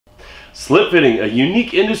Slip fitting, a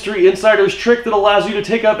unique industry insider's trick that allows you to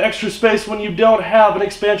take up extra space when you don't have an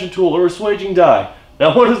expansion tool or a swaging die.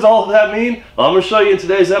 Now what does all of that mean? Well, I'm going to show you in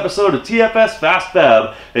today's episode of TFS Fast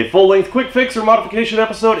Fab, a full-length quick fix or modification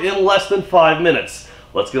episode in less than 5 minutes.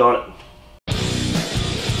 Let's get on it.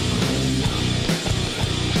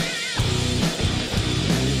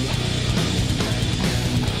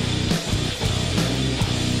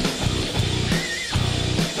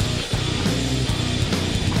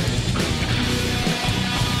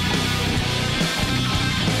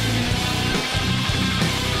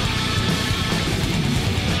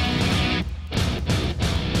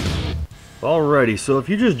 Alrighty, so if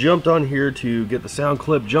you just jumped on here to get the sound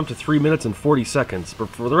clip, jump to 3 minutes and 40 seconds. But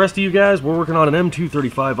for the rest of you guys, we're working on an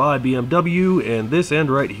M235i BMW, and this end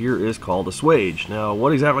right here is called a swage. Now,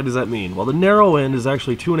 what exactly does that mean? Well, the narrow end is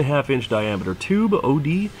actually 2.5 inch diameter tube,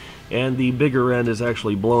 OD, and the bigger end is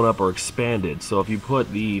actually blown up or expanded. So if you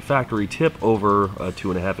put the factory tip over a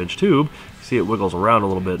 2.5 inch tube, see it wiggles around a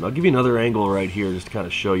little bit. And I'll give you another angle right here just to kind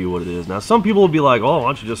of show you what it is. Now some people will be like, oh, why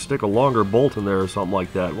don't you just stick a longer bolt in there or something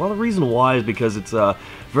like that. Well, the reason why is because it's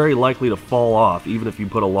very likely to fall off even if you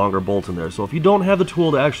put a longer bolt in there. So if you don't have the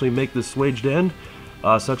tool to actually make this swaged end,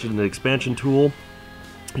 such as an expansion tool,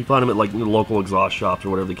 you find them at like local exhaust shops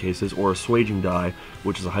or whatever the case is, or a swaging die,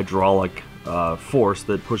 which is a hydraulic force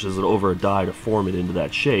that pushes it over a die to form it into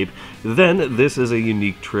that shape, then this is a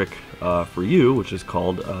unique trick for you, which is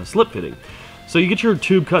called slip fitting. So you get your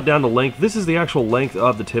tube cut down to length. This is the actual length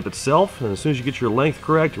of the tip itself, and as soon as you get your length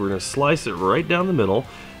correct, we're going to slice it right down the middle.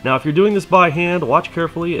 Now if you're doing this by hand, watch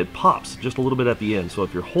carefully, it pops just a little bit at the end, so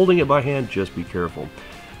if you're holding it by hand, just be careful.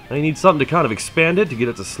 Now you need something to kind of expand it to get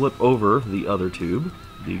it to slip over the other tube,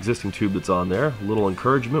 the existing tube that's on there. A little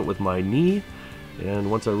encouragement with my knee, and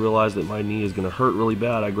once I realized that my knee is going to hurt really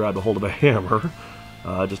bad, I grabbed a hold of a hammer.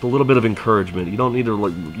 Just a little bit of encouragement. You don't need to,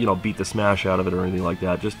 like, beat the smash out of it or anything like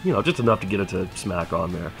that. Just, just enough to get it to smack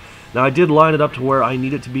on there. Now I did line it up to where I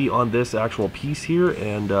need it to be on this actual piece here,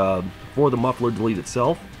 and for the muffler delete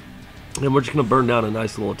itself. And we're just going to burn down a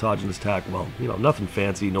nice little autogenous tack. Well, nothing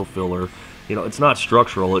fancy, no filler. It's not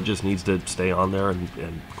structural. It just needs to stay on there and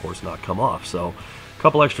of course not come off. So a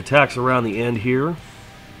couple extra tacks around the end here.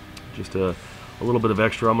 Just a little bit of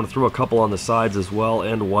extra. I'm going to throw a couple on the sides as well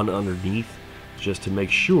and one underneath, just to make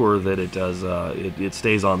sure that it does it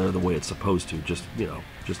stays on there the way it's supposed to, just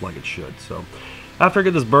like it should. So after I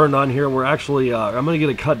get this burned on here, we're actually I'm going to get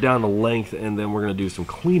it cut down to length, and then we're going to do some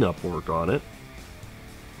cleanup work on it.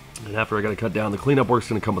 And after I got it cut down, the cleanup work's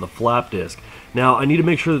going to come with a flap disc. Now I need to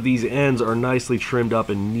make sure that these ends are nicely trimmed up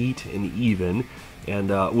and neat and even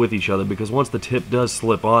and with each other, because once the tip does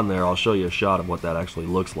slip on there, I'll show you a shot of what that actually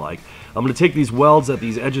looks like. I'm going to take these welds at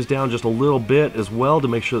these edges down just a little bit as well to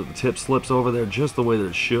make sure that the tip slips over there just the way that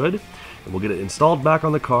it should, and we'll get it installed back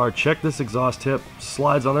on the car. Check this exhaust tip,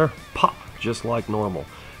 slides on there, pop, just like normal.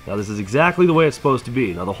 Now this is exactly the way it's supposed to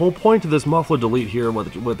be. Now the whole point of this muffler delete here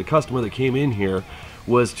with the customer that came in here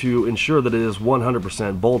was to ensure that it is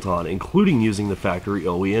 100% bolt-on, including using the factory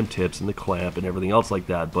OEM tips and the clamp and everything else like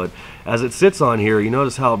that. But as it sits on here, you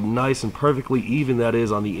notice how nice and perfectly even that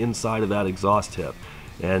is on the inside of that exhaust tip.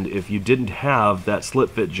 And if you didn't have that slip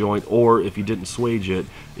fit joint, or if you didn't swage it,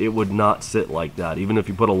 it would not sit like that. Even if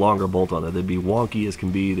you put a longer bolt on it, they'd be wonky as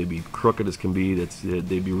can be, they'd be crooked as can be,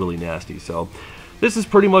 they'd be really nasty. So this is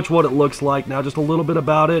pretty much what it looks like. Now just a little bit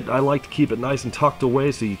about it. I like to keep it nice and tucked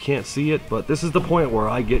away so you can't see it, but this is the point where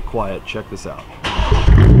I get quiet. Check this out.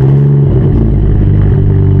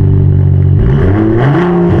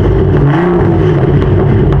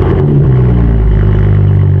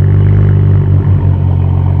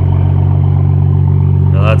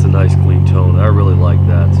 Now that's a nice clean tone. I really like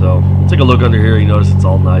that. So take a look under here. You notice it's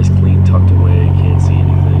all nice, clean, tucked away. You can't see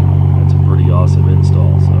anything. That's a pretty awesome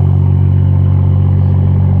install. So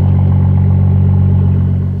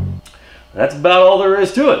that's about all there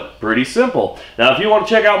is to it. Pretty simple. Now, if you want to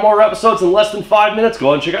check out more episodes in less than 5 minutes, go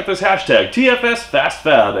ahead and check out this hashtag, TFS Fast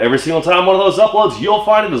Fab. Every single time one of those uploads, you'll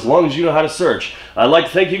find it as long as you know how to search. I'd like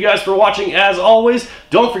to thank you guys for watching as always.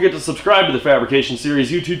 Don't forget to subscribe to the Fabrication Series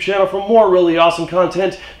YouTube channel for more really awesome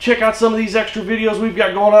content. Check out some of these extra videos we've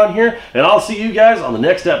got going on here, and I'll see you guys on the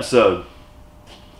next episode.